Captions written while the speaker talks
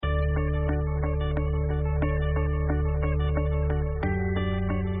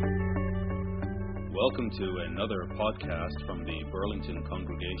Welcome to another podcast from the Burlington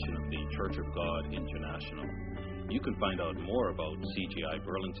congregation of the Church of God International. You can find out more about CGI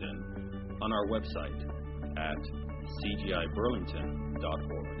Burlington on our website at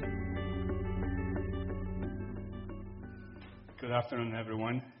cgiburlington.org. Good afternoon,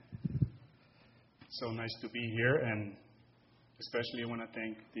 everyone. So nice to be here, and especially I want to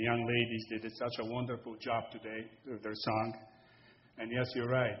thank the young ladies. They did such a wonderful job today with their song. And yes, you're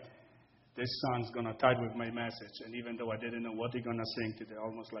right. This song's going to tie with my message. And even though I didn't know what they're going to sing today,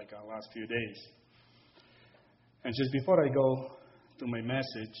 almost like our last few days. And just before I go to my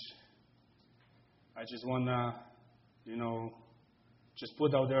message, I just want to, just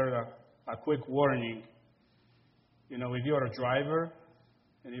put out there a quick warning. If you're a driver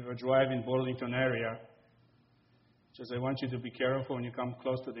and if you drive in Burlington area, I want you to be careful when you come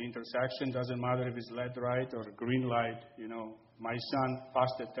close to the intersection. Doesn't matter if it's red light or green light. My son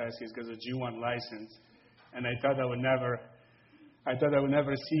passed the test. He's got a G1 license, and I thought I would never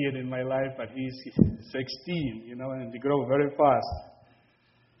see it in my life. But he's 16, and they grow very fast.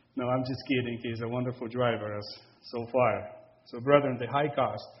 No, I'm just kidding. He's a wonderful driver so far. So, brethren, the high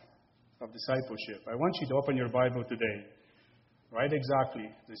cost of discipleship. I want you to open your Bible today. Right,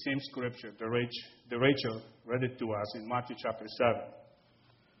 exactly the same scripture the Rachel read it to us in Matthew chapter 7.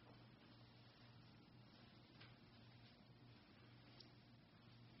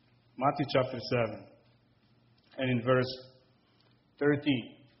 Matthew chapter 7, and in verse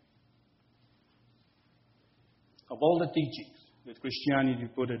 13. Of all the teachings that Christianity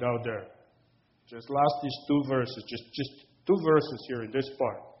put it out there, just last these two verses, just two verses here in this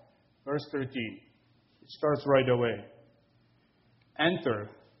part. Verse 13, it starts right away. Enter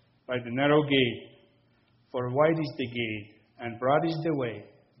by the narrow gate, for wide is the gate, and broad is the way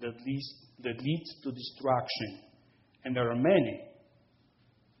that leads to destruction. And there are many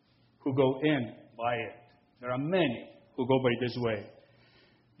who go in by it. There are many who go by this way.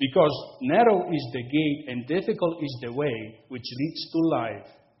 Because narrow is the gate and difficult is the way which leads to life,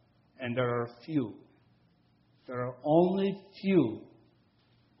 and there are few. There are only few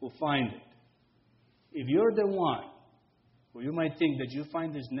who find it. If you're the one, well, you might think that you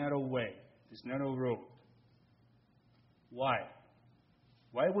find this narrow way, this narrow road. Why?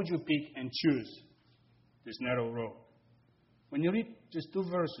 Why would you pick and choose this narrow road? When you read just two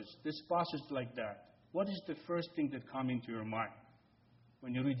verses, this passage like that, what is the first thing that comes into your mind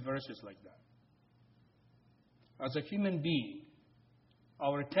when you read verses like that? As a human being,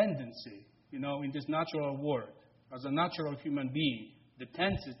 our tendency, in this natural world, as a natural human being, the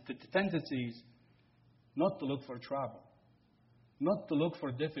tendency is not to look for trouble. Not to look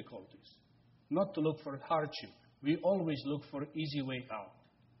for difficulties, not to look for hardship. We always look for easy way out.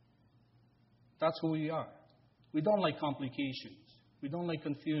 That's who we are. We don't like complications. We don't like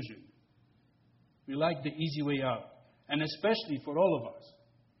confusion. We like the easy way out. And especially for all of us,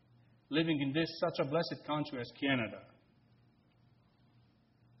 living in this such a blessed country as Canada.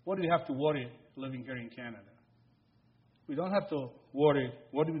 What do we have to worry living here in Canada? We don't have to worry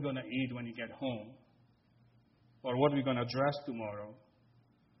what are we going to eat when you get home, or what we're going to dress tomorrow,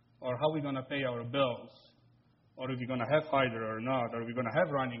 or how we're going to pay our bills, or if we're going to have hydro or not, or if we're going to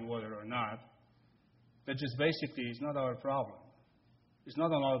have running water or not. That just basically is not our problem. It's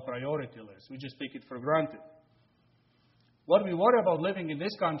not on our priority list. We just take it for granted. What we worry about living in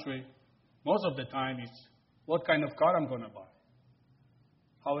this country most of the time is what kind of car I'm going to buy,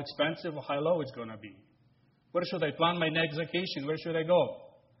 how expensive or how low it's going to be. Where should I plan my next vacation? Where should I go?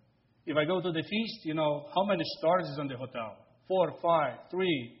 If I go to the feast, how many stars is on the hotel? 4, 5,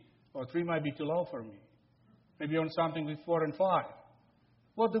 3, or 3 might be too low for me. Maybe on something with 4 and 5.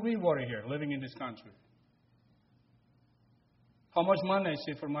 What do we worry here, living in this country? How much money I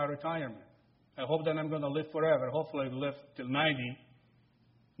save for my retirement? I hope that I'm going to live forever. Hopefully I live till 90.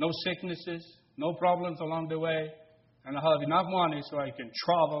 No sicknesses, no problems along the way, and I have enough money so I can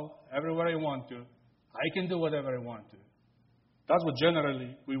travel everywhere I want to. I can do whatever I want to. That's what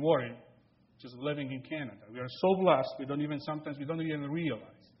generally we worry, just living in Canada. We are so blessed, sometimes we don't even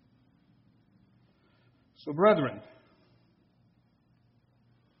realize. So, brethren,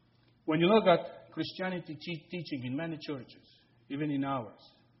 when you look at Christianity teaching in many churches, even in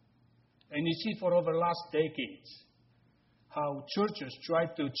ours, and you see for over the last decades how churches try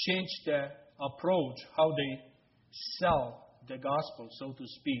to change the approach, how they sell the gospel, so to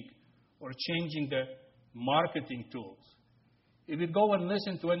speak, or changing the marketing tools. If you go and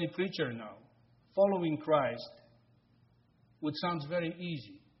listen to any preacher now, following Christ would sound very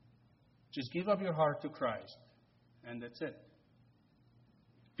easy. Just give up your heart to Christ, and that's it.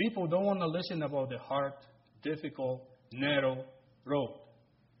 People don't want to listen about the hard, difficult, narrow road.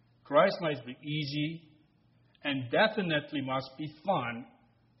 Christ must be easy and definitely must be fun,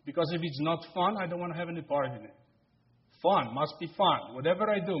 because if it's not fun, I don't want to have any part in it. Fun must be fun. Whatever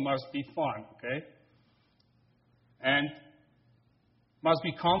I do must be fun, okay? And must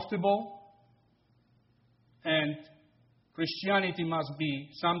be comfortable. And Christianity must be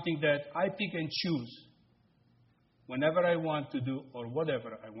something that I pick and choose whenever I want to do or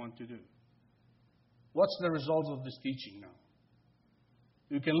whatever I want to do. What's the result of this teaching now?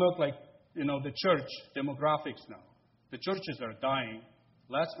 You can look like, the church demographics now. The churches are dying.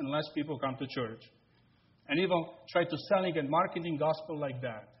 Less and less people come to church. And even try to selling and marketing gospel like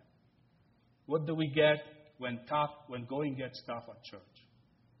that. What do we get when going gets tough at church?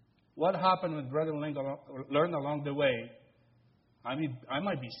 What happened when brethren learn along the way? I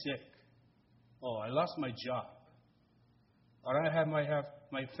might be sick. Oh, I lost my job. Or I might have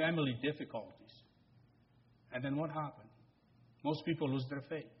my family difficulties. And then what happened? Most people lose their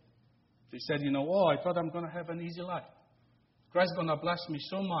faith. They said, I thought I'm going to have an easy life. Christ's going to bless me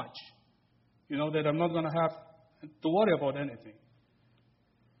so much, that I'm not going to have to worry about anything.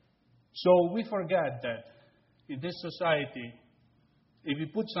 So we forget that in this society, if we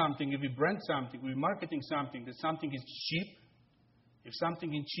put something, if we brand something, we're marketing something, that something is cheap. If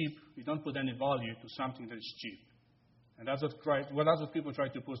something is cheap, we don't put any value to something that is cheap. And that's what people try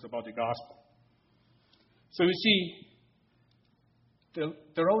to push about the gospel. So you see,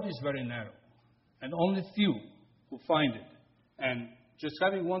 the road is very narrow, and only few who find it. And just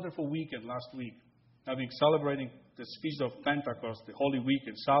having a wonderful weekend last week, having celebrating the feast of Pentecost, the Holy Week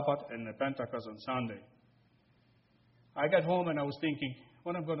and Sabbath, and the Pentecost on Sunday. I got home and I was thinking,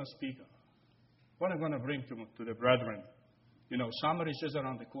 what I'm going to speak of, what I'm going to bring to the brethren. Summer is just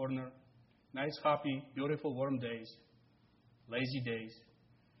around the corner. Nice, happy, beautiful, warm days, lazy days.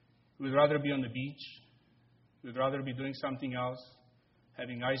 We'd rather be on the beach. We'd rather be doing something else,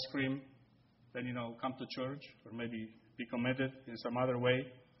 having ice cream, than, come to church or maybe be committed in some other way.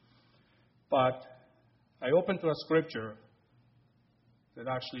 But I opened to a scripture that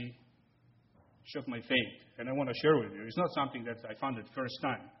actually shook my faith, and I want to share with you. It's not something that I found it first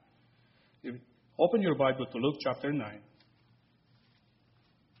time. Open your Bible to Luke chapter 9.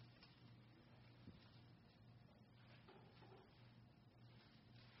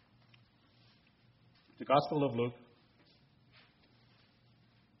 The Gospel of Luke.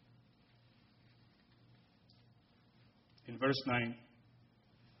 In verse 9.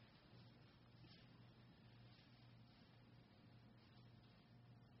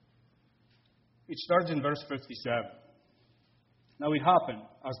 It starts in verse 57. Now it happened,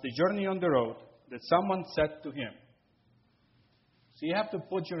 as they journeyed on the road, that someone said to him. So you have to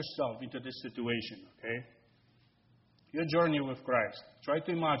put yourself into this situation, okay? Your journey with Christ. Try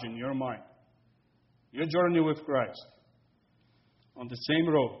to imagine in your mind. Your journey with Christ. On the same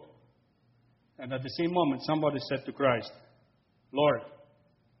road. And at the same moment, somebody said to Christ, Lord,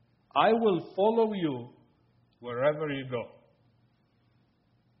 I will follow you wherever you go.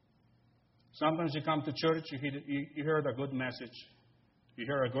 Sometimes you come to church, you hear a good message, you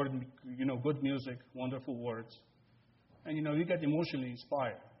hear a good music, wonderful words, and you get emotionally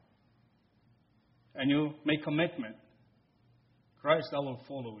inspired, and you make commitment. Christ, I will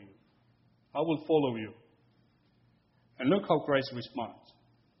follow you. I will follow you. And look how Christ responds.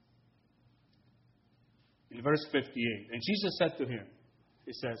 In verse 58, and Jesus said to him,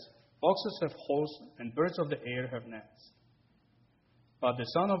 he says, foxes have holes and birds of the air have nets, but the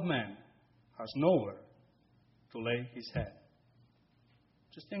Son of Man has nowhere to lay his head.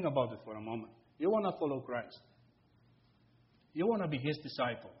 Just think about it for a moment. You want to follow Christ. You want to be his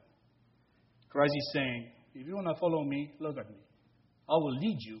disciple. Christ is saying, if you want to follow me, look at me. I will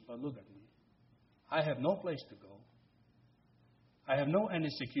lead you, but look at me. I have no place to go. I have no any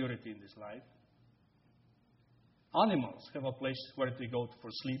security in this life. Animals have a place where they go for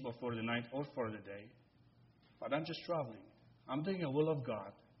sleep or for the night or for the day. But I'm just traveling. I'm doing the will of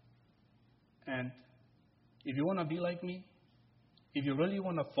God. And if you want to be like me, if you really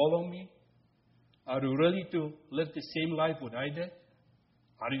want to follow me, are you ready to live the same life what I did?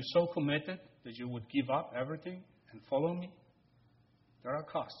 Are you so committed that you would give up everything and follow me? There are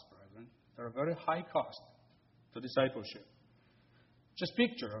costs, brethren. There are very high costs to discipleship. Just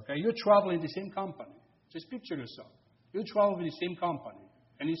picture, okay? You're traveling in the same company. Just picture yourself. You travel in the same company,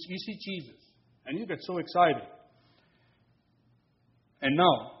 and you see Jesus, and you get so excited. And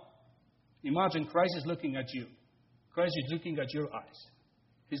now, imagine Christ is looking at you. Christ is looking at your eyes.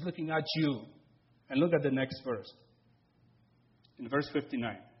 He's looking at you. And look at the next verse. In verse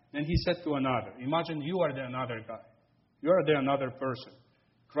 59. Then he said to another, imagine you are the another guy. You are the another person.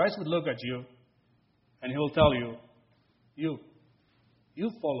 Christ would look at you, and he will tell you, You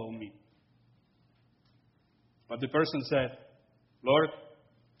follow me. But the person said, Lord,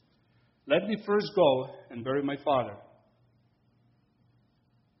 let me first go and bury my father.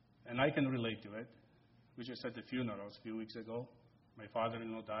 And I can relate to it. We just had the funerals a few weeks ago. My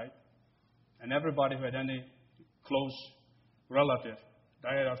father-in-law died. And everybody who had any close relative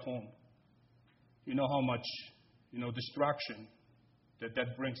died at home. You know how much, distraction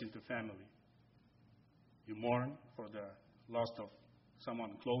that brings into family. You mourn for the loss of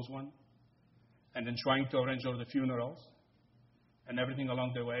someone close one. And then trying to arrange all the funerals. And everything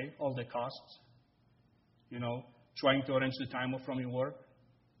along the way, all the costs. Trying to arrange the time off from your work.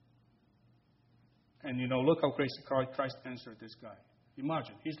 And, look how Christ answered this guy.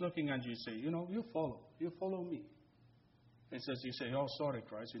 Imagine, he's looking at you and say, you follow me. And says, you say, oh, sorry,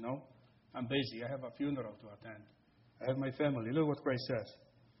 Christ, I'm busy. I have a funeral to attend. I have my family. Look what Christ says.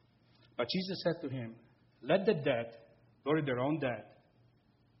 But Jesus said to him, let the dead bury their own dead.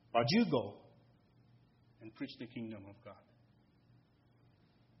 But you go and preach the kingdom of God.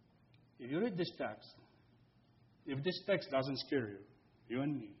 If you read this text, if this text doesn't scare you, you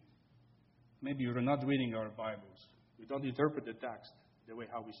and me, maybe you're not reading our Bibles. We don't interpret the text the way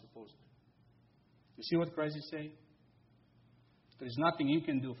how we're supposed to. You see what Christ is saying? There's nothing you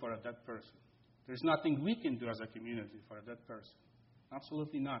can do for a dead person. There's nothing we can do as a community for a dead person.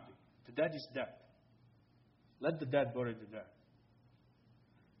 Absolutely nothing. The dead is dead. Let the dead bury the dead.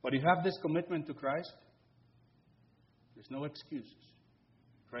 But if you have this commitment to Christ, there's no excuses.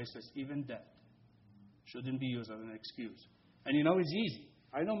 Christ says even death shouldn't be used as an excuse. And it's easy.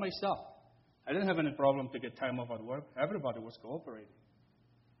 I know myself. I didn't have any problem to get time off at work. Everybody was cooperating.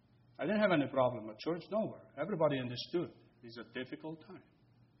 I didn't have any problem at church, nowhere. Everybody understood. It's a difficult time.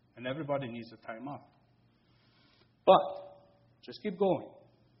 And everybody needs a time off. But, just keep going.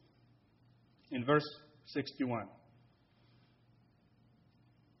 In verse 61.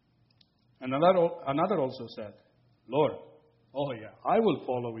 And another also said, Lord, oh yeah, I will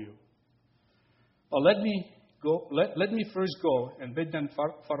follow you. But let me first go and bid them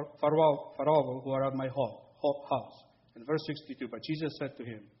farewell who are at my house. In verse 62, but Jesus said to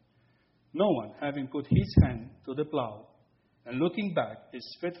him, no one, having put his hand to the plow and looking back,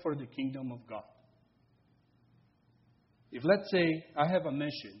 is fit for the kingdom of God. If, let's say, I have a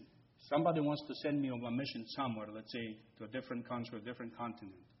mission, somebody wants to send me on a mission somewhere, let's say, to a different country, a different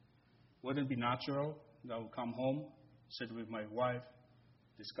continent, wouldn't it be natural that I would come home, sit with my wife,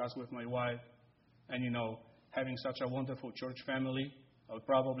 discuss with my wife, and, having such a wonderful church family, I would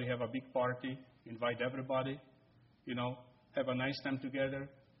probably have a big party, invite everybody, have a nice time together,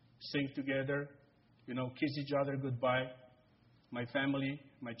 sing together, kiss each other goodbye. My family,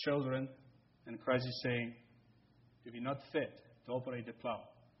 my children, and Christ is saying, if you're not fit to operate the plow.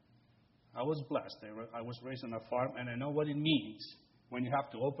 I was blessed. I was raised on a farm, and I know what it means when you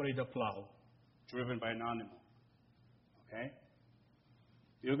have to operate a plow driven by an animal. Okay?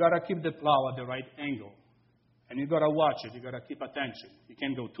 You got to keep the plow at the right angle. And you got to watch it. You got to keep attention. You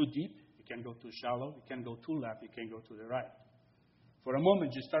can't go too deep. You can't go too shallow. You can't go too left. You can't go to the right. For a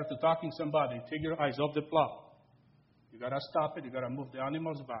moment, you start to talking to somebody. Take your eyes off the plow. You got to stop it. You got to move the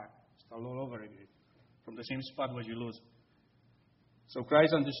animals back. Start all over again. From the same spot where you lose it. So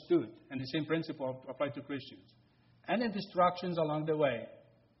Christ understood. And the same principle applied to Christians. Any distractions along the way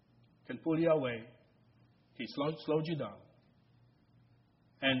can pull you away. He slowed you down.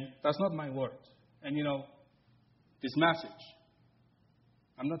 And that's not my words. And this message,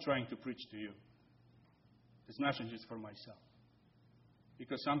 I'm not trying to preach to you. This message is for myself.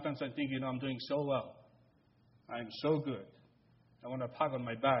 Because sometimes I think, I'm doing so well. I'm so good. I want to pat on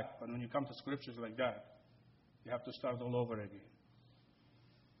my back. But when you come to scriptures like that, you have to start all over again.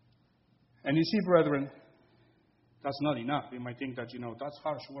 And you see, brethren, that's not enough. You might think that, that's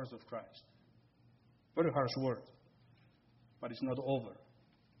harsh words of Christ. Very harsh words. But it's not over.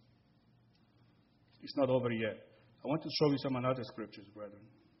 It's not over yet. I want to show you some another scriptures, brethren.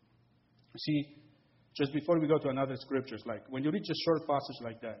 You see, just before we go to another scriptures, like when you read a short passage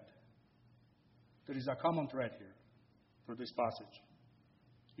like that, there is a common thread here for this passage.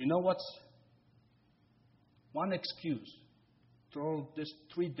 You know what's one excuse to all these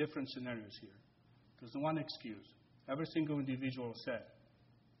three different scenarios here? There's one excuse. Every single individual said,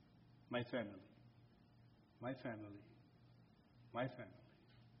 my family, my family, my family.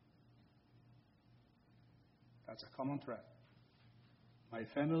 That's a common thread. My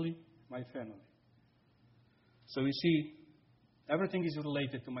family, my family. So you see, everything is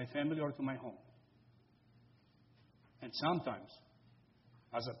related to my family or to my home. And sometimes,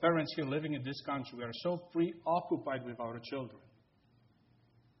 as a parents here living in this country, we are so preoccupied with our children.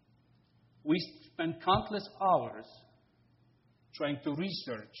 We spend countless hours trying to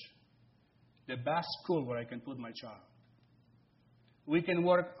research the best school where I can put my child. We can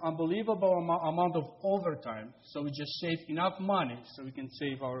work unbelievable amount of overtime, so we just save enough money so we can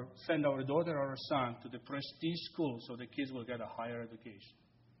send our daughter or our son to the prestige school so the kids will get a higher education.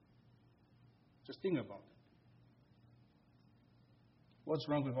 Just think about it. What's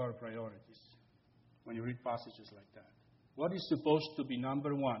wrong with our priorities when you read passages like that? What is supposed to be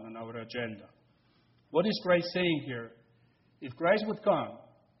number one on our agenda? What is Christ saying here? If Christ would come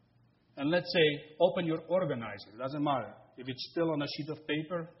and let's say open your organizer, doesn't matter if it's still on a sheet of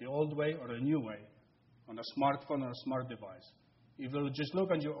paper, the old way or the new way, on a smartphone or a smart device. If you just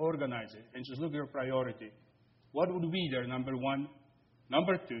look at your organizer and just look at your priority, what would be there? Number one,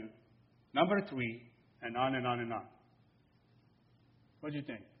 number two, number three, and on and on and on. What do you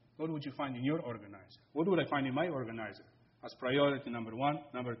think? What would you find in your organizer? What would I find in my organizer as priority number one,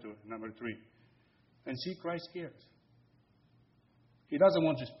 number two, and number three? And see, Christ cares. He doesn't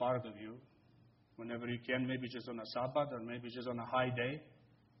want just part of you whenever you can, maybe just on a Sabbath or maybe just on a high day.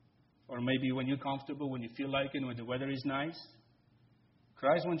 Or maybe when you're comfortable, when you feel like it, when the weather is nice.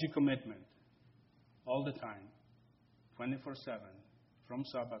 Christ wants your commitment all the time, 24/7, from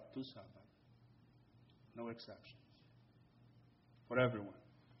Sabbath to Sabbath. No exceptions. For everyone.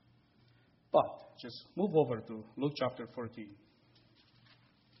 But, just move over to Luke chapter 14.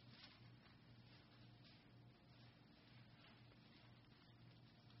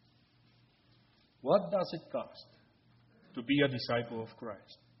 What does it cost to be a disciple of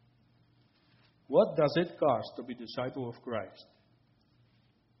Christ? What does it cost to be a disciple of Christ?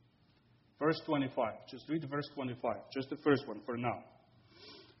 Verse 25. Just read verse 25. Just the first one for now.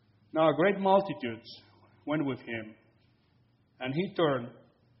 Now a great multitude went with him, and he turned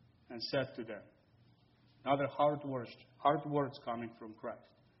and said to them. Another hard words coming from Christ.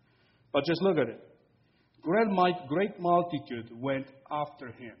 But just look at it. Great multitude went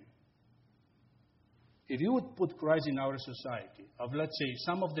after him. If you would put Christ in our society, of let's say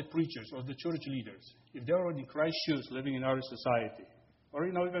some of the preachers or the church leaders, if they were in Christ's shoes living in our society, or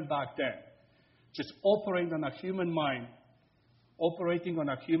even back then, just operating on a human mind, operating on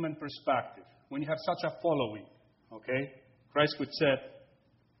a human perspective, when you have such a following, okay, Christ would say,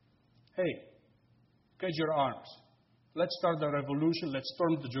 hey, catch your arms. Let's start the revolution. Let's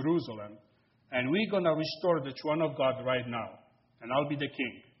storm to Jerusalem. And we're going to restore the throne of God right now. And I'll be the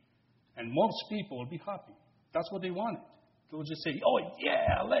king. And most people will be happy. That's what they wanted. They will just say, oh,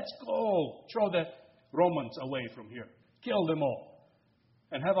 yeah, let's go. Throw the Romans away from here. Kill them all.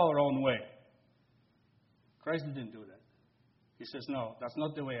 And have our own way. Christ didn't do that. He says, no, that's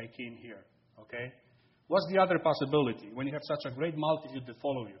not the way I came here. Okay? What's the other possibility when you have such a great multitude that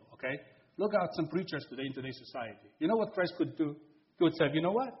follow you? Okay? Look at some preachers today in today's society. You know what Christ could do? He would say, you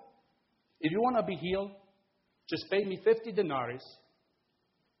know what? If you want to be healed, just pay me 50 denarii.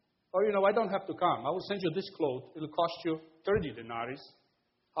 Or, I don't have to come. I will send you this cloth. It will cost you 30 denarii.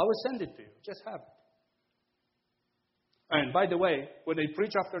 I will send it to you. Just have it. And by the way, when they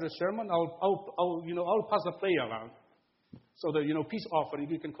preach after the sermon, I'll pass the play around. So that, peace offering,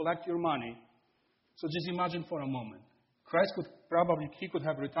 you can collect your money. So just imagine for a moment. Christ could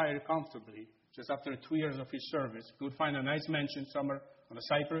have retired comfortably just after 2 years of his service. He would find a nice mansion somewhere on the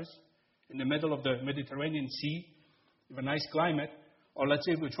Cyprus, in the middle of the Mediterranean Sea, with a nice climate. Or let's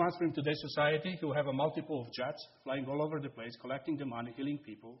say if we transfer him to today's society, he will have a multiple of jets flying all over the place, collecting the money, healing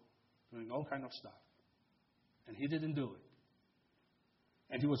people, doing all kind of stuff. And he didn't do it.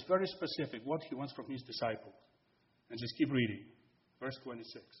 And he was very specific what he wants from his disciples. And just keep reading. Verse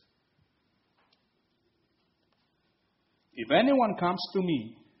 26. If anyone comes to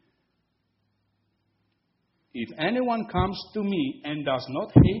me and does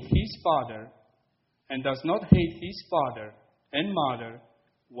not hate his father, and does not hate his father and mother,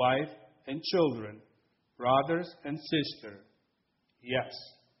 wife and children, brothers and sisters, yes,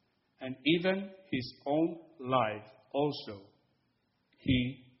 and even his own life also,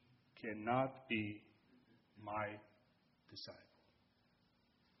 he cannot be my disciple.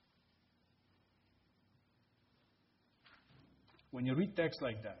 When you read texts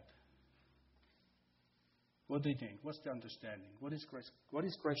like that, what do you think? What's the understanding? What is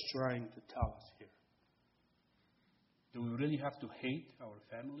Christ trying to tell us here? Do we really have to hate our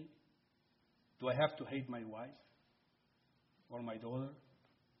family? Do I have to hate my wife? Or my daughter?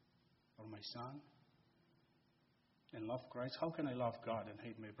 Or my son? And love Christ? How can I love God and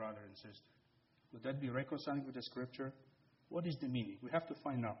hate my brother and sister? Would that be reconciling with the Scripture? What is the meaning? We have to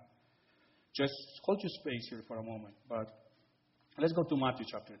find out. Just hold your space here for a moment. But let's go to Matthew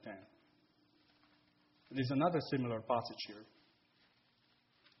chapter 10. There's another similar passage here.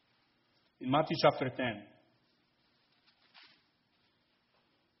 In Matthew chapter 10.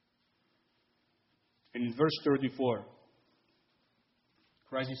 And in verse 34,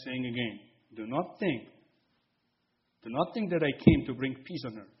 Christ is saying again, do not think that I came to bring peace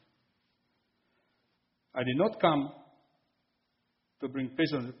on earth. I did not come to bring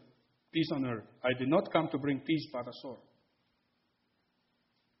peace on earth. I did not come to bring peace but a sword.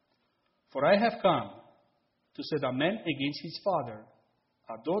 For I have come to set a man against his father,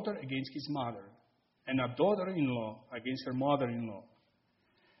 a daughter against his mother, and a daughter-in-law against her mother-in-law.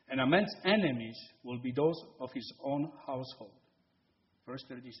 And a man's enemies will be those of his own household. Verse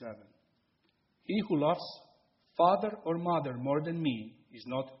 37. He who loves father or mother more than me is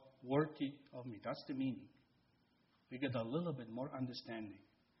not worthy of me. That's the meaning. We get a little bit more understanding.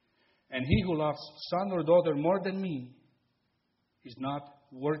 And he who loves son or daughter more than me is not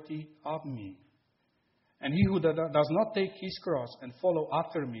worthy of me. And he who does not take his cross and follow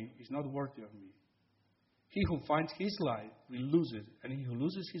after me is not worthy of me. He who finds his life will lose it, and he who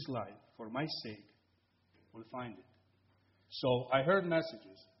loses his life for my sake will find it. So I heard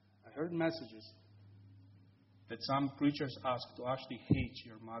messages that some preachers ask to actually hate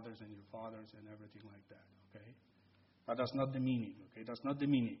your mothers and your fathers and everything like that, okay? But that's not the meaning, okay? That's not the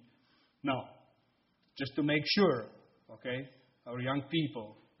meaning. Now, just to make sure, okay, our young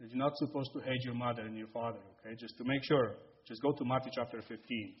people, that you're not supposed to hate your mother and your father, okay? Just to make sure, just go to Matthew chapter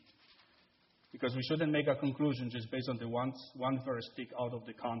 15. Because we shouldn't make a conclusion just based on the one verse take out of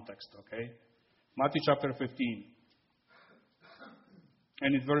the context, okay? Matthew chapter 15.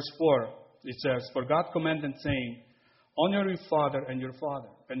 And in verse 4, it says, For God commanded, saying, Honor your father and your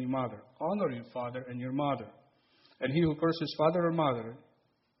mother. Honor your father and your mother. And he who curses father or mother,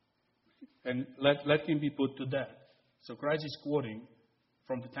 and let him be put to death. So Christ is quoting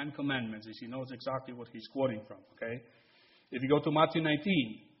from the Ten Commandments. He knows exactly what he's quoting from, okay? If you go to Matthew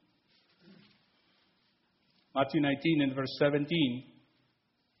 19 in verse 17,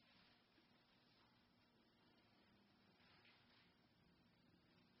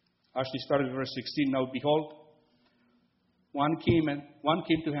 actually started with verse 16. Now behold, one came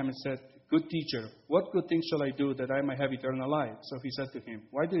to him and said, Good teacher, what good thing shall I do that I may have eternal life? So he said to him,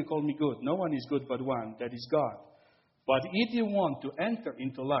 Why do you call me good? No one is good but one, that is God. But if you want to enter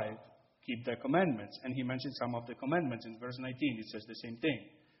into life, keep the commandments. And he mentioned some of the commandments. In verse 19, it says the same thing.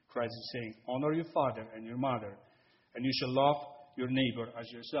 Christ is saying, Honor your father and your mother, and you shall love your neighbor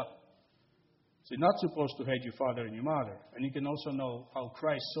as yourself. So you're not supposed to hate your father and your mother. And you can also know how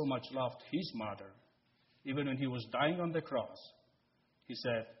Christ so much loved his mother. Even when he was dying on the cross, he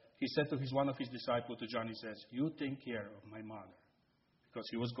said to one of his disciples, to John, he says, You take care of my mother. Because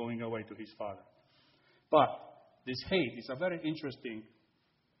he was going away to his father. But this hate is a very interesting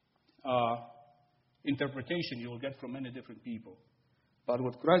interpretation you will get from many different people. But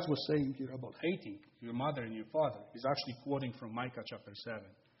what Christ was saying here about hating your mother and your father is actually quoting from Micah chapter 7.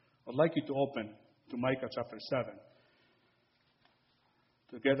 I'd like you to open to Micah chapter 7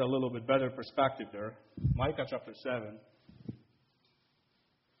 to get a little bit better perspective there. Micah chapter 7.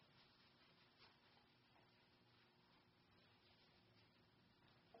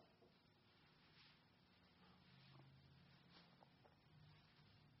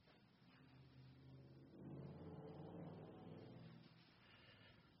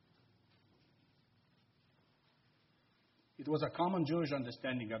 It was a common Jewish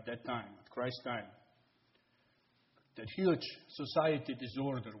understanding at that time, at Christ's time, that huge society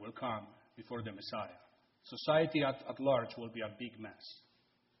disorder will come before the Messiah. Society at large will be a big mess.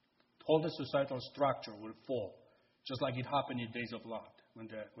 All the societal structure will fall, just like it happened in the days of Lot, when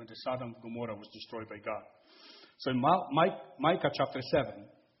the Sodom and Gomorrah was destroyed by God. So in Micah chapter 7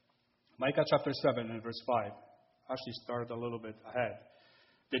 and verse 5, actually start a little bit ahead.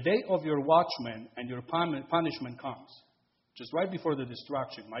 The day of your watchman and your punishment comes. Just right before the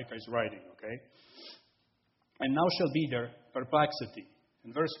destruction, Micah is writing, okay? And now shall be there perplexity.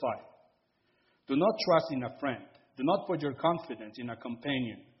 In verse 5, do not trust in a friend. Do not put your confidence in a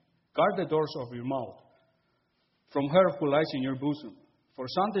companion. Guard the doors of your mouth from her who lies in your bosom. For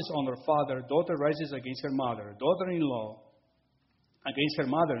son dishonor father, daughter rises against her mother, daughter-in-law against her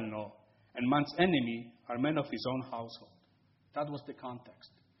mother-in-law, and man's enemy are men of his own household. That was the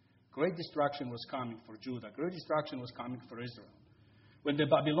context. Great destruction was coming for Judah. Great destruction was coming for Israel. When the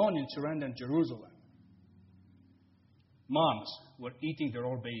Babylonians surrendered Jerusalem, moms were eating their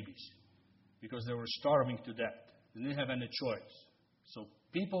own babies because they were starving to death. They didn't have any choice. So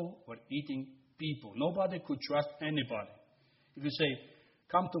people were eating people. Nobody could trust anybody. If you say,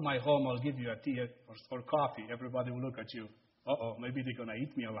 come to my home, I'll give you a tea or coffee, everybody will look at you. Maybe they're going to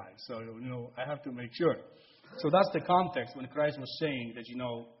eat me alive. So, I have to make sure. So that's the context when Christ was saying that,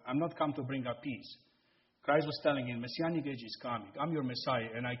 I'm not come to bring a peace. Christ was telling him, Messianic age is coming. I'm your Messiah,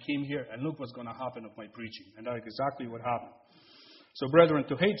 and I came here, and look what's going to happen of my preaching. And that's exactly what happened. So, brethren,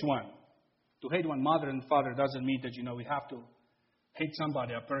 to hate one mother and father doesn't mean that, we have to hate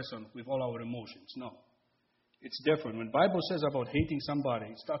somebody, a person, with all our emotions. No. It's different. When the Bible says about hating somebody,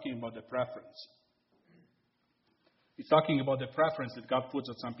 it's talking about the preference. It's talking about the preference that God puts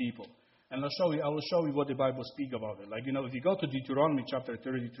on some people. And I will show you what the Bible speaks about it. Like, if you go to Deuteronomy chapter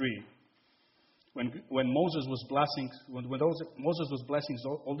 33, when Moses was blessing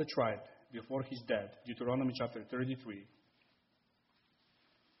all the tribe before his death, Deuteronomy chapter 33,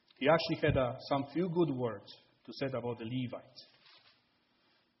 he actually had some few good words to say about the Levites.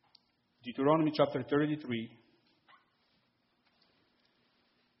 Deuteronomy chapter 33,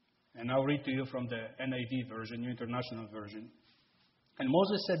 and I'll read to you from the NIV version, New International Version. And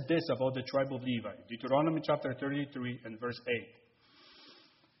Moses said this about the tribe of Levi, Deuteronomy chapter 33 and verse 8.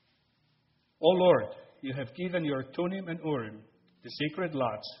 O Lord, you have given your Thummim and Urim, the sacred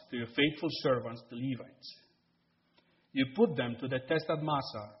lots, to your faithful servants, the Levites. You put them to the test at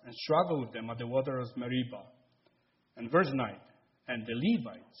Massah and struggled with them at the waters of Meribah. And verse 9, and the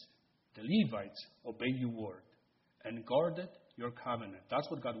Levites obeyed your word and guarded your covenant. That's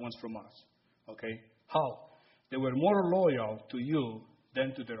what God wants from us. Okay? How? They were more loyal to you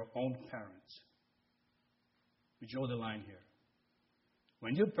than to their own parents. We draw the line here.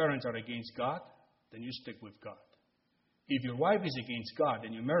 When your parents are against God, then you stick with God. If your wife is against God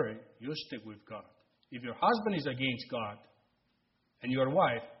and you marry, you stick with God. If your husband is against God and your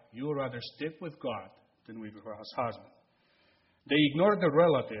wife, you would rather stick with God than with your husband. They ignored their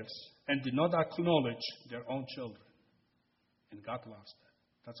relatives and did not acknowledge their own children. And God loves that.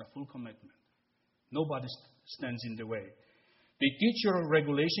 That's a full commitment. Nobody stands in the way. They teach your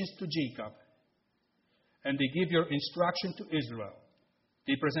regulations to Jacob, and they give your instruction to Israel.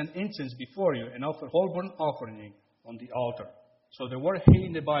 They present incense before you and offer whole burnt offering on the altar. So the word hate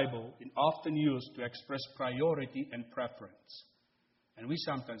in the Bible is often used to express priority and preference. And we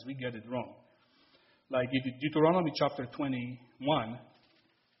get it wrong. Like if Deuteronomy chapter 21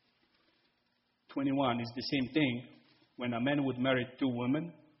 is the same thing when a man would marry two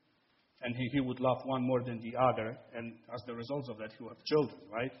women and he would love one more than the other, and as the result of that he would have children,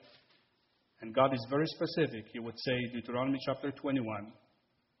 right? And God is very specific. He would say, Deuteronomy chapter 21,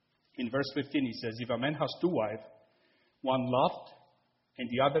 in verse 15, he says, if a man has two wives, one loved and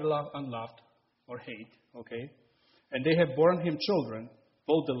the other unloved or hate, okay? And they have borne him children,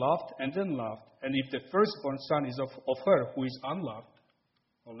 both the loved and the unloved. And if the firstborn son is of her who is unloved,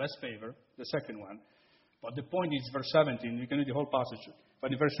 or less favor, the second one. But the point is verse 17, you can read the whole passage.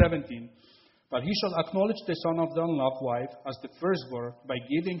 But in verse 17, but he shall acknowledge the son of the unloved wife as the firstborn by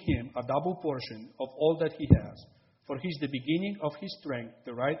giving him a double portion of all that he has. For he is the beginning of his strength,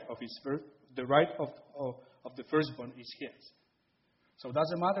 the right of the firstborn is his. So it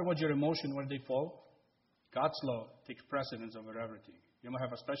doesn't matter what your emotion, where they fall. God's law takes precedence over everything. You might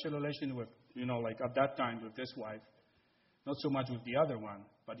have a special relation with, like at that time with this wife. Not so much with the other one,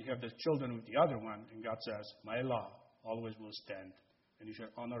 but you have the children with the other one, and God says, my law always will stand, and you shall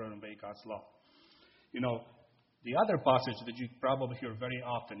honor and obey God's law. The other passage that you probably hear very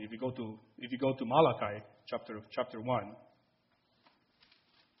often, if you go to Malachi chapter 1,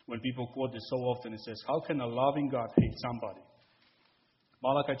 when people quote this so often, it says, how can a loving God hate somebody?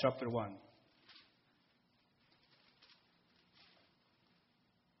 Malachi chapter 1.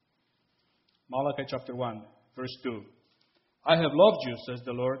 Malachi chapter 1, verse 2. I have loved you, says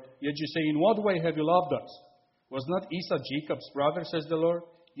the Lord. Yet you say, in what way have you loved us? Was not Esau Jacob's brother, says the Lord?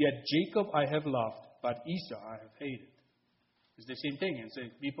 Yet Jacob I have loved, but Esau I have hated. It's the same thing. And so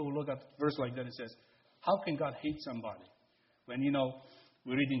people who look at a verse like that, it says, how can God hate somebody? When,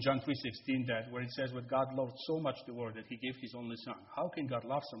 we read in John 3:16 that where it says, when God loved so much the world that he gave his only son. How can God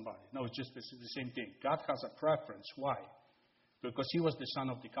love somebody? No, it's just the same thing. God has a preference. Why? Because he was the son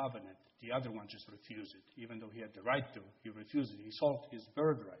of the covenant. The other one just refused it. Even though he had the right to, he refused it. He sold his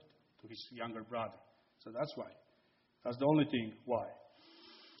birthright to his younger brother. So that's why. That's the only thing why.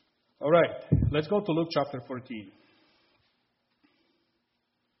 All right. Let's go to Luke chapter 14.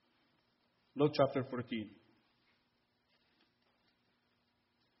 Luke chapter 14.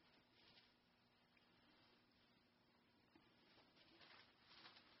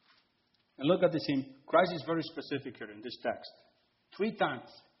 And look at the same. Christ is very specific here in this text. Three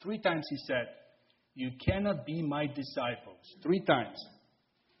times he said, you cannot be my disciples. 3 times.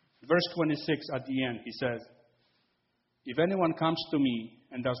 Verse 26 at the end, he says, if anyone comes to me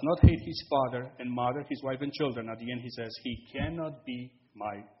and does not hate his father and mother, his wife and children, at the end he says, he cannot be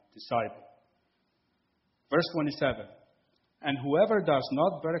my disciple. Verse 27, and whoever does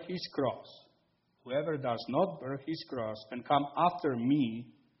not bear his cross Whoever does not bear his cross and come after me,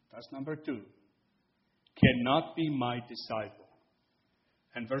 that's number 2, cannot be my disciple.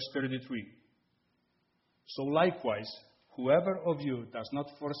 And verse 33. So likewise, whoever of you does not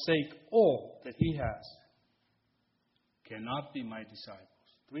forsake all that he has, cannot be my disciples.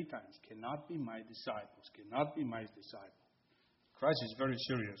 3 times. Cannot be my disciples. Cannot be my disciple. Christ is very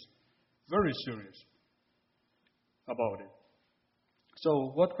serious about it.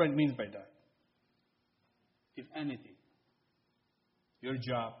 So what Christ means by that? If anything, your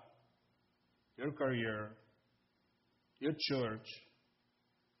job, your career, your church,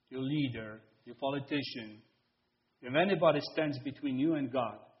 your leader, your politician, if anybody stands between you and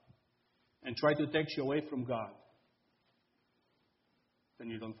God and try to take you away from God, then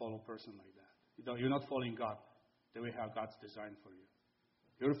you don't follow a person like that. You're not following God the way how God's designed for you.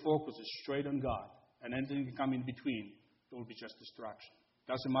 Your focus is straight on God, and anything that come in between, it will be just distraction.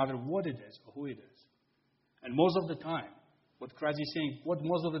 Doesn't matter what it is or who it is. And most of the time, what Christ is saying, what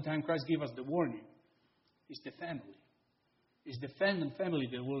most of the time Christ gives us the warning, is the family. It's the family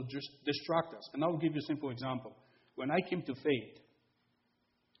that will just distract us. And I'll give you a simple example. When I came to faith,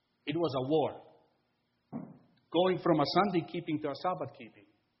 it was a war. Going from a Sunday keeping to a Sabbath keeping.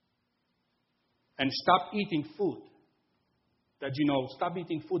 And stop eating food. Stop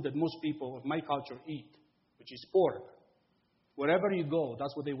eating food that most people of my culture eat, which is pork. Wherever you go,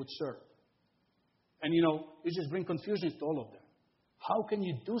 that's what they would serve. And it just brings confusion to all of them. How can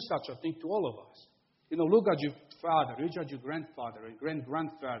you do such a thing to all of us? Look at your father, look at your grandfather and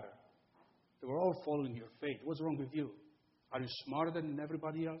great-grandfather. They were all following your faith. What's wrong with you? Are you smarter than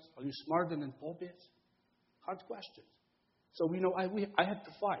everybody else? Are you smarter than Pope is? Hard questions. So, I had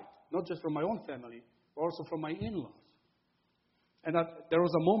to fight, not just from my own family, but also from my in-laws. And there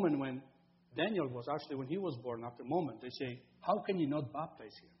was a moment when Daniel was actually, when he was born, after a moment, they say, how can you not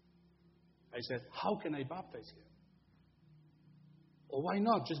baptize him? I said, how can I baptize him? Or why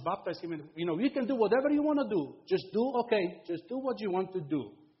not? Just baptize him. And, you can do whatever you want to do. Just do what you want to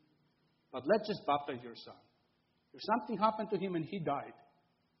do. But let's just baptize your son. If something happened to him and he died,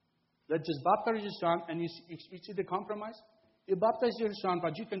 let's just baptize your son. And you see the compromise? You baptize your son,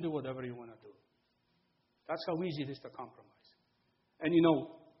 but you can do whatever you want to do. That's how easy it is to compromise. And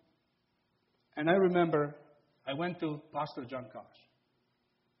and I remember I went to Pastor John Kosh.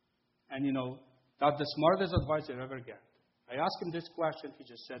 And that's the smartest advice I ever get. I asked him this question, he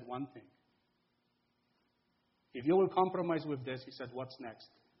just said one thing. If you will compromise with this, he said, what's next?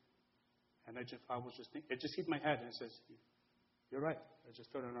 And I was just thinking, it just hit my head and it says, you're right. I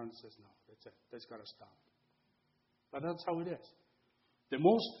just turned around and says, no, that's it. That's got to stop. But that's how it is.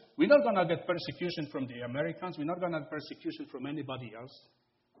 We're not going to get persecution from the Americans. We're not going to get persecution from anybody else.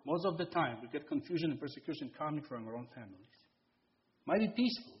 Most of the time, we get confusion and persecution coming from our own families. Might be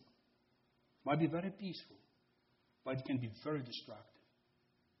peaceful. Might be very peaceful. But it can be very destructive.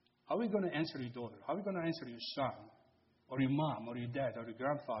 How are you going to answer your daughter? How are you going to answer your son? Or your mom, or your dad, or your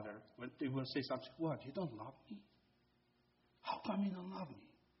grandfather, when they will say something, what, you don't love me? How come you don't love me?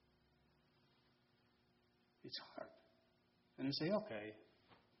 It's hard. And you say, okay,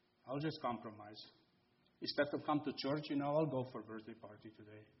 I'll just compromise. Instead of come to church, I'll go for a birthday party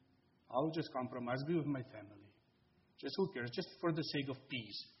today. I'll just compromise, be with my family. Just who cares? Just for the sake of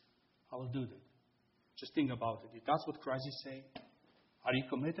peace, I will do that. Just think about it. If that's what Christ is saying, are you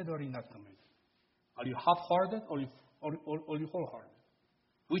committed or are you not committed? Are you half-hearted or you wholehearted?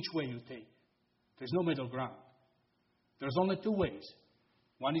 Which way you take? There's no middle ground. There's only 2 ways.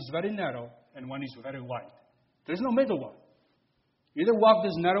 One is very narrow and one is very wide. There's no middle one. Either walk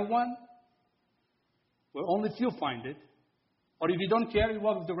this narrow one, where only few find it, or if you don't care, you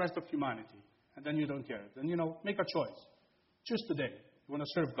walk with the rest of humanity. And then you don't care. Then, make a choice. Choose today. You want to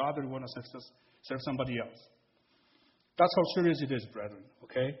serve God or you want to serve somebody else. That's how serious it is, brethren.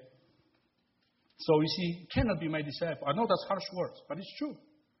 Okay? So you see, you cannot be my disciple. I know that's harsh words, but it's true.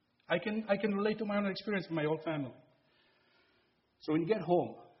 I can relate to my own experience in my own family. So when you get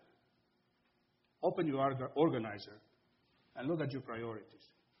home, open your organizer and look at your priorities.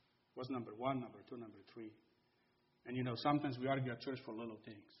 What's number 1, number 2, number 3? And sometimes we argue at church for little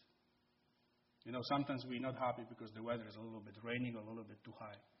things. Sometimes we're not happy because the weather is a little bit raining or a little bit too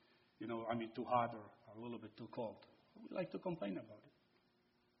high. Too hot or a little bit too cold. We like to complain about it.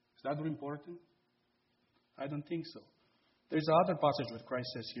 Is that important? I don't think so. There's another passage where Christ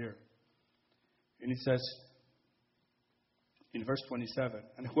says here. And it says in verse 27,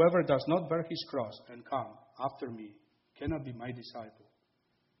 and whoever does not bear his cross and come after me cannot be my disciple.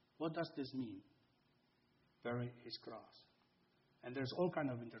 What does this mean? Bearing his cross. And there's all kind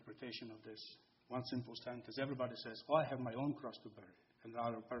of interpretation of this. One simple sentence. Everybody says, I have my own cross to bear. And the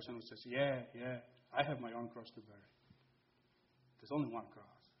other person who says, yeah, I have my own cross to bear. There's only one cross.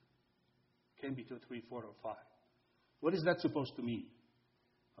 Can't be 2, 3, 4, or 5. What is that supposed to mean?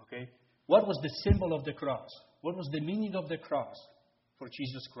 Okay? What was the symbol of the cross? What was the meaning of the cross for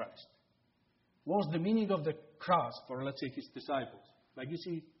Jesus Christ? What was the meaning of the cross for, let's say, his disciples? Like you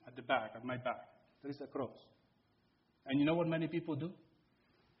see at the back, at my back, there is a cross. And you know what many people do?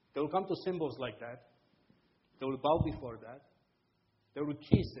 They will come to symbols like that. They will bow before that. They will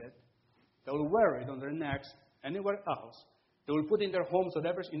kiss it. They will wear it on their necks, anywhere else. They will put it in their homes,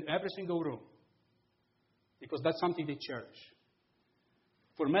 in every single room. Because that's something they cherish.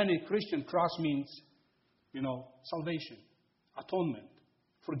 For many, Christian cross means, salvation, atonement,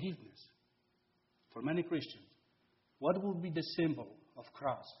 forgiveness. For many Christians, what would be the symbol of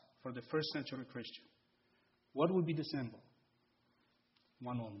cross for the first century Christian? What would be the symbol?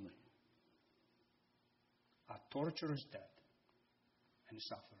 One only. A torturous death and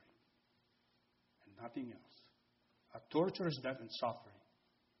suffering. And nothing else. A torturous death and suffering.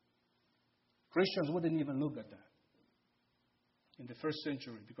 Christians wouldn't even look at that in the first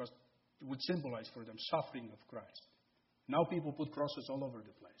century because it would symbolize for them suffering of Christ. Now people put crosses all over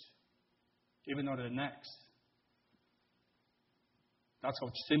the place, even on their necks. That's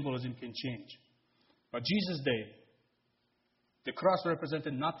how symbolism can change. But Jesus' day, the cross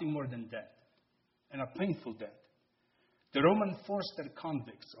represented nothing more than death, and a painful death. The Roman forced their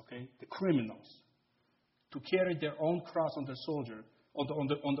convicts, the criminals, to carry their own cross on their soldier,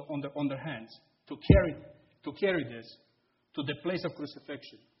 on their hands, to carry this to the place of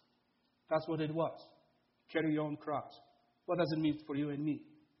crucifixion. That's what it was. Carry your own cross. What does it mean for you and me?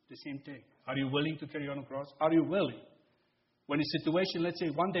 The same thing. Are you willing to carry your own cross? Are you willing? When a situation, let's say,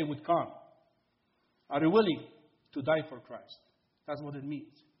 one day would come, are you willing to die for Christ? That's what it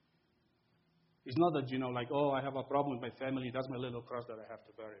means. It's not that, I have a problem with my family. That's my little cross that I have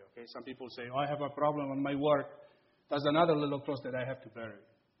to bury. Okay? Some people say, I have a problem on my work. That's another little cross that I have to bury.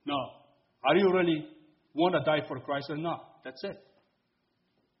 No. Are you really want to die for Christ or not? That's it.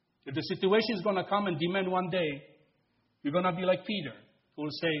 If the situation is going to come and demand one day, you're going to be like Peter, who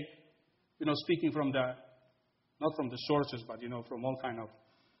will say, speaking from not from the sources, but, from all kind of,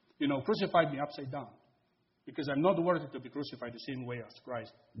 crucify me upside down. Because I'm not worthy to be crucified the same way as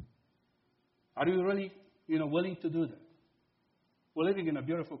Christ. Are you really, willing to do that? We're living in a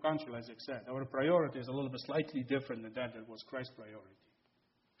beautiful country, as I said. Our priority is a little bit slightly different than that was Christ's priority.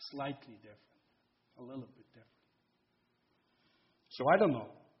 Slightly different. A little bit different. So I don't know.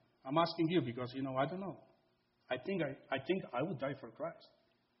 I'm asking you because, I don't know. I think I would die for Christ.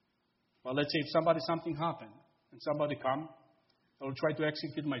 Well, let's say if something happened, and somebody come, I will try to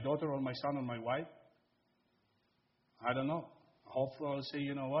execute my daughter or my son or my wife. I don't know. Hopefully I'll say,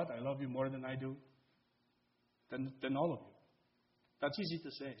 you know what, I love you more than I do, than all of you. That's easy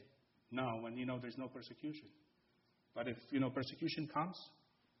to say now when, there's no persecution. But if, persecution comes,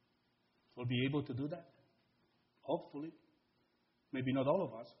 we'll be able to do that. Hopefully. Maybe not all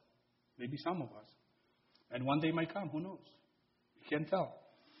of us. Maybe some of us. And one day might come. Who knows? You can't tell.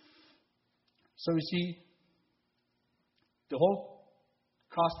 So you see, the whole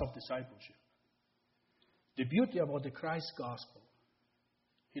cost of discipleship. The beauty about the Christ gospel,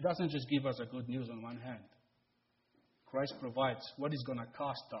 He doesn't just give us a good news on one hand. Christ provides what is going to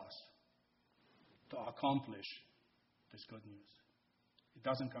cost us to accomplish this good news. It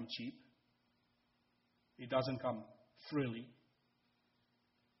doesn't come cheap. It doesn't come freely.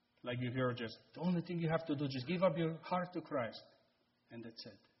 Like you hear just, the only thing you have to do is just give up your heart to Christ. And that's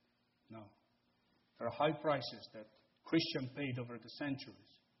it. No. There are high prices that Christians paid over the centuries.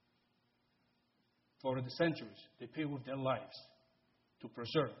 Over the centuries, they pay with their lives to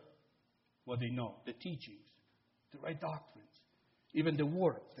preserve what they know, the teachings, the right doctrines, even the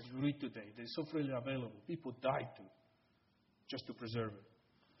word that we read today. They're so freely available. People died just to preserve it.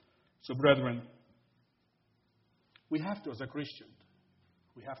 So, brethren, we have to, as a Christian,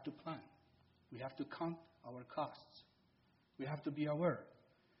 we have to plan. We have to count our costs. We have to be aware.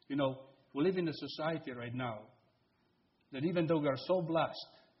 We live in a society right now that even though we are so blessed,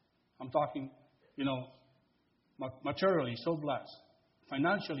 I'm talking, materially so blessed,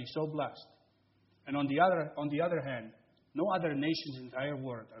 financially so blessed, and on the other hand, no other nations in the entire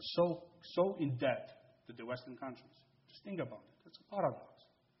world are so in debt to the Western countries. Just think about it. That's a paradox.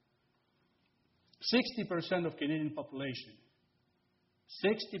 60% of Canadian population,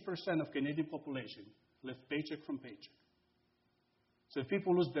 60% of Canadian population live paycheck from paycheck. So if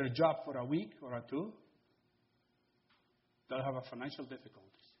people lose their job for a week or two, they'll have a financial difficulties.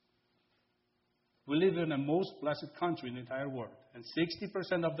 We live in the most blessed country in the entire world, and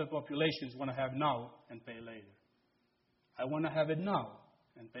 60% of the population is going to have now and pay later. I want to have it now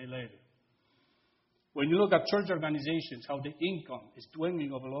and pay later. When you look at church organizations, how the income is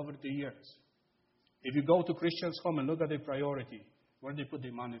dwindling over the years. If you go to Christians' home and look at their priority, where do they put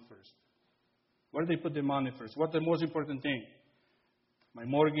their money first? Where do they put their money first? What's the most important thing? My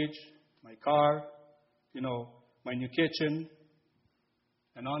mortgage, my car, my new kitchen,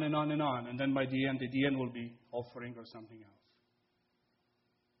 and on and on and on. And then by the end will be offering or something else.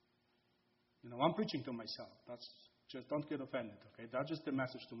 I'm preaching to myself. Just don't get offended, okay? That's just the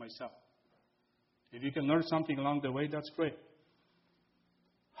message to myself. If you can learn something along the way, that's great.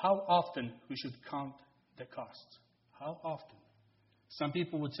 How often we should count the costs? How often? Some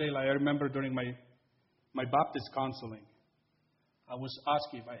people would say, like I remember during my Baptist counseling, I was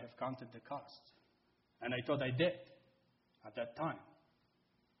asked if I have counted the costs. And I thought I did at that time.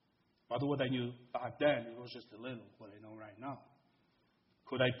 But what I knew back then, it was just a little what I know right now.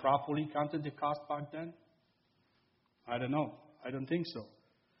 Could I properly count the cost back then? I don't know. I don't think so.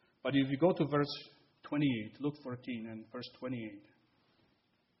 But if you go to verse 28, Luke 14 and verse 28.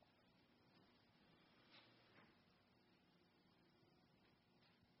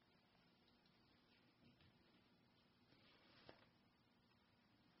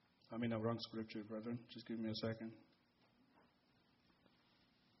 I'm in a wrong scripture, brethren. Just give me a second.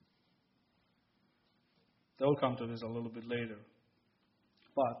 They'll come to this a little bit later.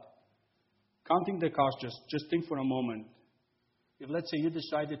 But counting the cost, just think for a moment. If, let's say, you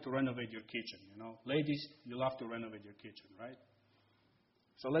decided to renovate your kitchen, Ladies, you love to renovate your kitchen, right?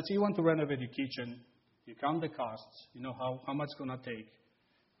 So let's say you want to renovate your kitchen. You count the costs. You know how much it's going to take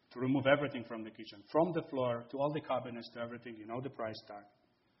to remove everything from the kitchen. From the floor to all the cabinets to everything. You know the price tag.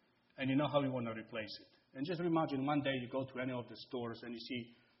 And you know how you want to replace it. And just imagine one day you go to any of the stores and you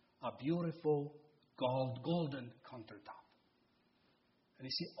see a beautiful golden countertop. And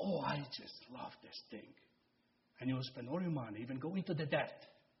you see, oh, I just love this thing. And you will spend all your money, even go into the debt,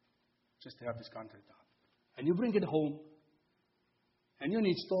 just to have this countertop. And you bring it home, and you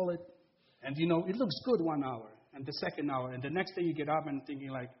install it, and it looks good 1 hour, and the second hour, and the next day you get up and thinking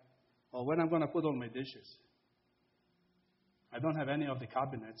like, oh, when I'm going to put all my dishes? I don't have any of the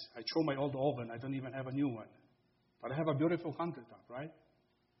cabinets. I throw my old oven. I don't even have a new one. But I have a beautiful countertop, right?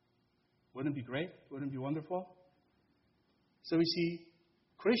 Wouldn't it be great? Wouldn't it be wonderful? So we see,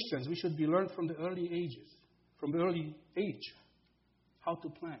 Christians, we should be learned from the early ages, from the early age, how to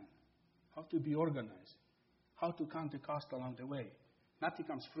plan, how to be organized, how to count the cost along the way. Nothing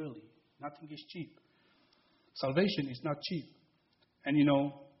comes freely. Nothing is cheap. Salvation is not cheap. And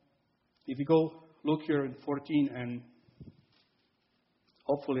if you go look here in 14, and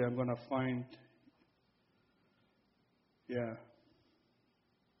hopefully I'm going to find,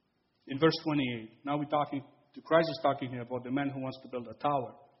 in verse 28. Now Christ is talking here about the man who wants to build a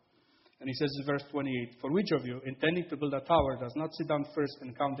tower. And he says in verse 28, for which of you, intending to build a tower, does not sit down first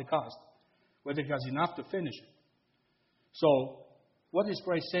and count the cost, whether he has enough to finish it? So, what is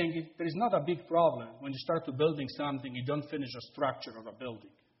Christ saying? There is not a big problem when you start to building something, you don't finish a structure of a building.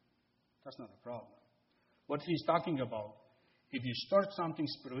 That's not a problem. What he's talking about, if you start something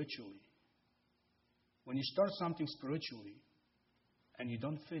spiritually, when you start something spiritually and you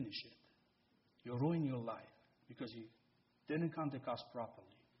don't finish it, you ruin your life because you didn't count the cost properly.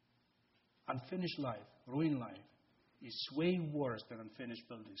 Unfinished life, ruined life, is way worse than unfinished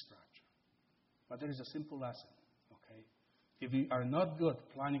building structure. But there is a simple lesson, okay? If we are not good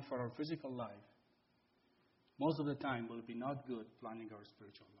planning for our physical life, most of the time we'll be not good planning our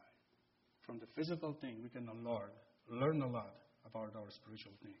spiritual life. From the physical thing, we can learn a lot about our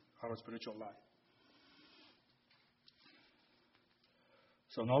spiritual thing, our spiritual life.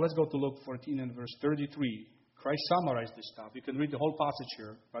 So now let's go to Luke 14 and verse 33. Christ summarized this stuff. You can read the whole passage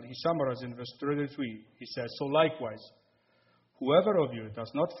here, but he summarized in verse 33. He says, so likewise, whoever of you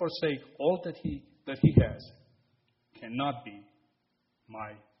does not forsake all that he has cannot be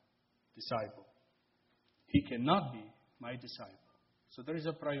my disciple. He cannot be my disciple. So there is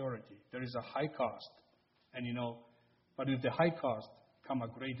a priority. There is a high cost. And but with the high cost come a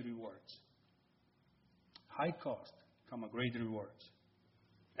great rewards. High cost come a great rewards.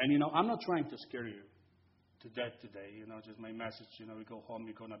 And I'm not trying to scare you to death today. Just my message, we go home,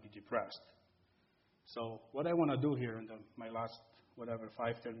 we're going to be depressed. So what I want to do here in my last,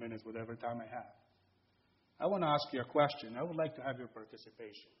 5-10 minutes, whatever time I have, I want to ask you a question. I would like to have your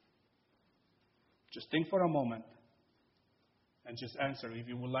participation. Just think for a moment and just answer if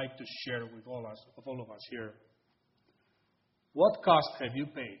you would like to share with all of us here. What cost have you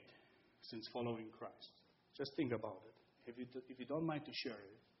paid since following Christ? Just think about it. If you don't mind to share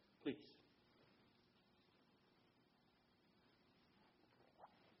it, please.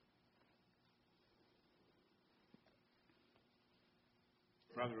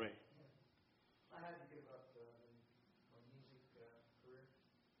 Brother Ray. I had to give up my music career.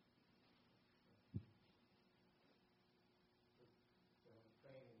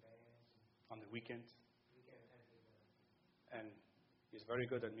 Playing in bands. On the weekends. Weekend, I had to give that up. And he's very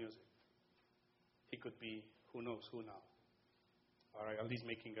good at music. He could be who knows who now. Or at least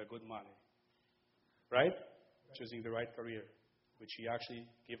making a good money. Right? Choosing the right career, which he actually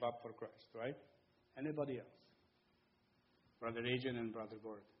gave up for Christ, right? Anybody else? Brother Agent and Brother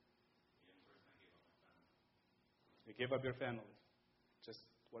Gord. You gave up your family. Just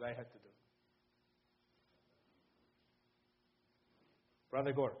what I had to do.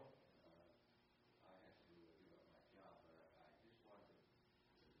 Brother Gord. I had to give up my job, but I just wanted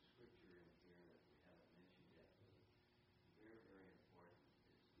the scripture in here that we haven't mentioned yet. Very, very important.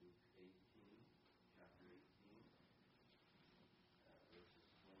 It's Luke 18, chapter 18, verses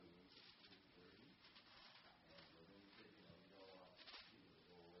 28 through 30. And when he said, you don't want people to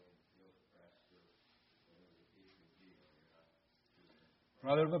go away and feel depressed or whatever the case may be, or you're not doing it.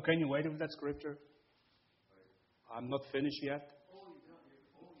 Brother, can you wait with that scripture? I'm not finished yet.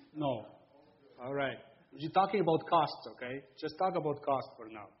 No. All right. You're talking about costs, okay? Just talk about cost for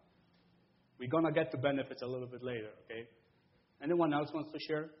now. We're going to get to benefits a little bit later, okay? Anyone else wants to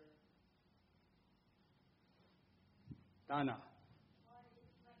share? Dana.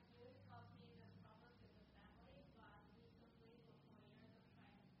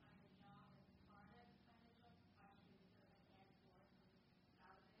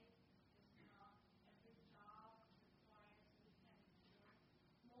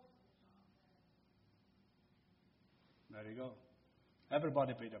 There you go.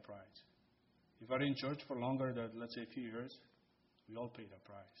 Everybody paid a price. If you're in church for longer than, let's say, a few years, we all paid a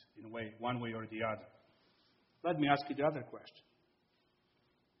price in a way, one way or the other. Let me ask you the other question.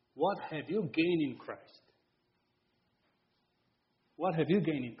 What have you gained in Christ? What have you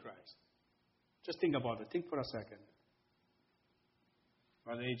gained in Christ? Just think about it. Think for a second.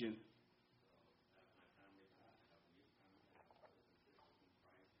 Brother Agent.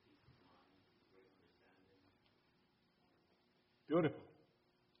 Beautiful.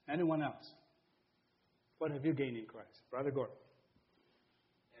 Anyone else? What have you gained in Christ? Brother Gord.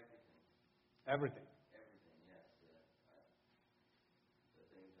 Everything. Everything. Everything, yes. The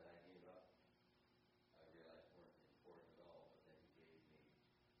things that I gave up, I realized weren't important at all, but then he gave me,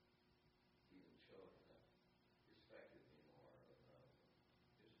 even showed that respected me more.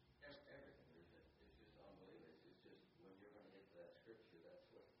 Just everything. It's just unbelievable. It's just when you're going to get to that scripture, that's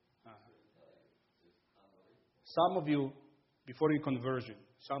what it's going to tell you. It's just unbelievable. Some of you, before your conversion,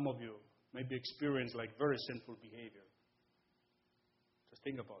 some of you maybe experience like very sinful behavior. Just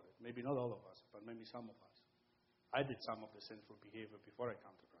think about it. Maybe not all of us, but maybe some of us. I did some of the sinful behavior before I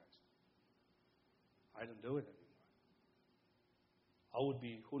came to Christ. I don't do it anymore. I would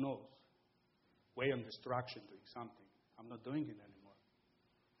be, who knows, way on distraction doing something. I'm not doing it anymore.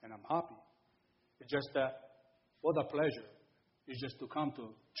 And I'm happy. It's just that, what a pleasure is just to come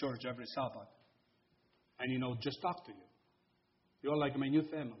to church every Sabbath and, just talk to you. You're like my new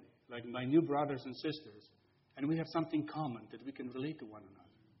family, like my new brothers and sisters, and we have something common that we can relate to one another.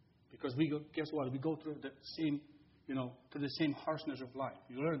 Because guess what? We go through the same, through the same harshness of life.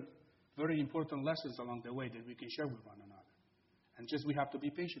 You learn very important lessons along the way that we can share with one another. And just we have to be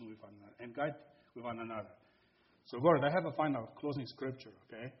patient with one another and guide with one another. So, Lord, I have a final closing scripture,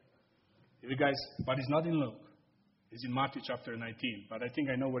 okay? If you guys, but it's not in Luke. It's in Matthew chapter 19. But I think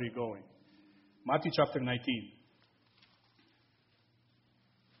I know where you're going. Matthew chapter 19.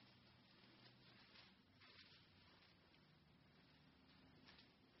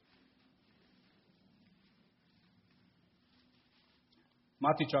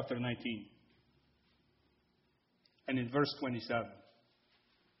 Matthew chapter 19. And in verse 27.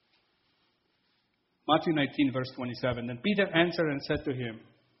 Matthew 19, verse 27. Then Peter answered and said to him,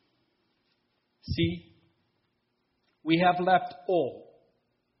 "See, we have left all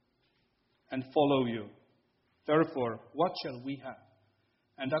and follow you. Therefore, what shall we have?"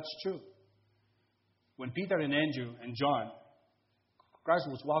 And that's true. When Peter and Andrew and John, Christ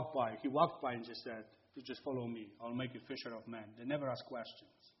was walked by, he walked by and just said, "You just follow me. I'll make you fisher of men." They never asked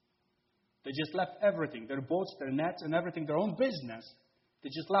questions. They just left everything, their boats, their nets, and everything, their own business. They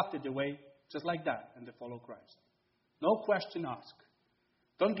just left it away just like that, and they follow Christ. No question asked.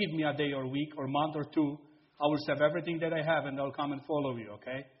 Don't give me a day or week or month or two. I will save everything that I have and I'll come and follow you,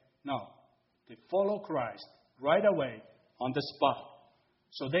 okay? No. They follow Christ right away on the spot.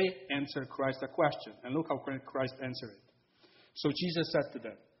 So they answer Christ a question. And look how Christ answered it. So Jesus said to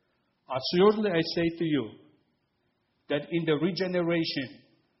them, "Assuredly I say to you, that in the regeneration,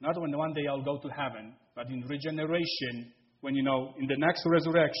 not when one day I'll go to heaven, but in regeneration, when, in the next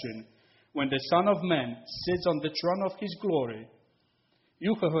resurrection, when the Son of Man sits on the throne of His glory,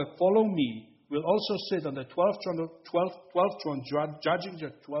 you who have followed me will also sit on the 12th throne, judging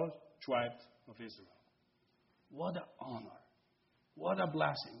the 12 tribes of Israel. What an honor. What a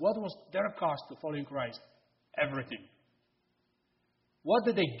blessing. What was their cost to following Christ? Everything. What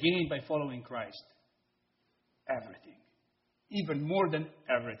did they gain by following Christ? Everything. Even more than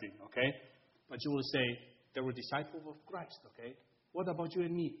everything, okay? But you will say, they were disciples of Christ, okay? What about you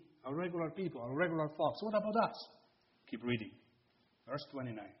and me? Our regular people, our regular folks. What about us? Keep reading. Verse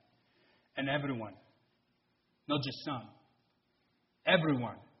 29. And everyone, not just some,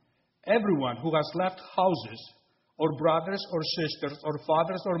 everyone who has left houses, or brothers, or sisters, or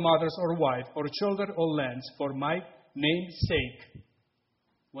fathers, or mothers, or wife, or children, or lands, for my name's sake,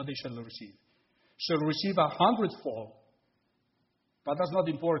 what they shall receive? Shall receive 100-fold. But that's not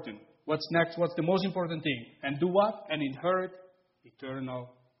important. What's next? What's the most important thing? And do what? And inherit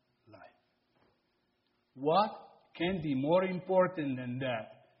eternal life. What can be more important than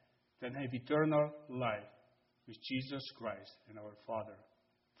that? Than have eternal life with Jesus Christ and our Father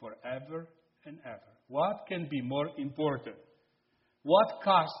forever and ever. What can be more important? What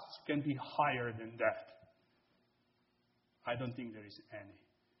costs can be higher than that? I don't think there is any.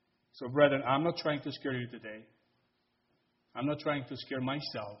 So, brethren, I'm not trying to scare you today. I'm not trying to scare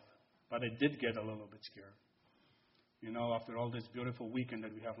myself, but I did get a little bit scared. After all this beautiful weekend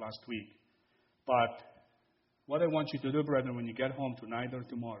that we have last week. But what I want you to do, brethren, when you get home tonight or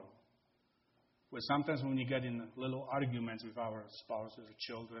tomorrow, sometimes when you get in little arguments with our spouses or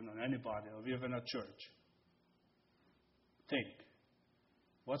children or anybody, or even at church, think,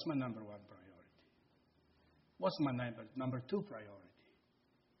 what's my number one priority? What's my number two priority?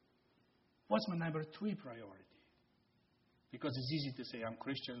 What's my number three priority? Because it's easy to say, I'm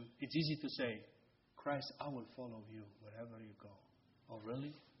Christian. It's easy to say, Christ, I will follow you wherever you go. Oh,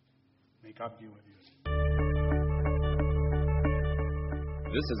 really? May God be with you.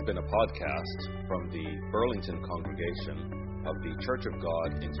 This has been a podcast from the Burlington congregation of the Church of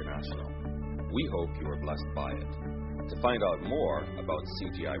God International. We hope you are blessed by it. To find out more about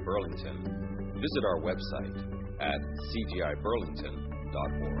CGI Burlington, visit our website at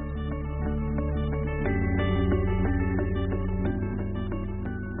cgiburlington.org.